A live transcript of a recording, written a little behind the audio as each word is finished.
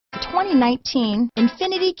2019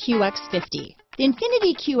 Infiniti QX50. The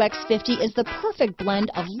Infiniti QX50 is the perfect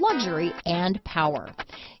blend of luxury and power.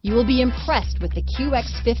 You will be impressed with the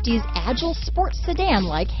QX50's agile sports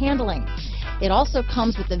sedan-like handling. It also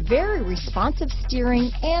comes with a very responsive steering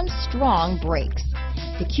and strong brakes.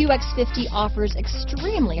 The QX50 offers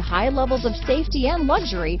extremely high levels of safety and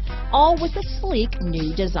luxury, all with a sleek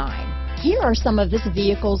new design. Here are some of this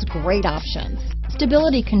vehicle's great options: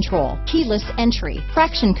 stability control, keyless entry,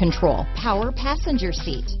 traction control, power passenger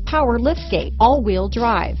seat, power liftgate, all-wheel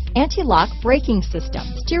drive, anti-lock braking system,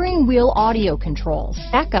 steering wheel audio controls,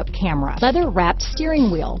 backup camera, leather-wrapped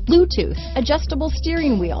steering wheel, Bluetooth, adjustable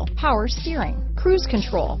steering wheel, power steering, cruise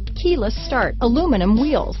control, keyless start, aluminum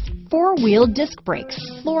wheels, four-wheel disc brakes,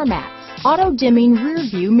 floor mats, auto-dimming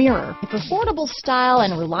rear-view mirror. If affordable style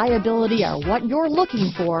and reliability are what you're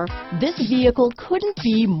looking for, this vehicle couldn't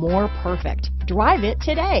be more perfect. Drive it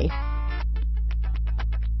today.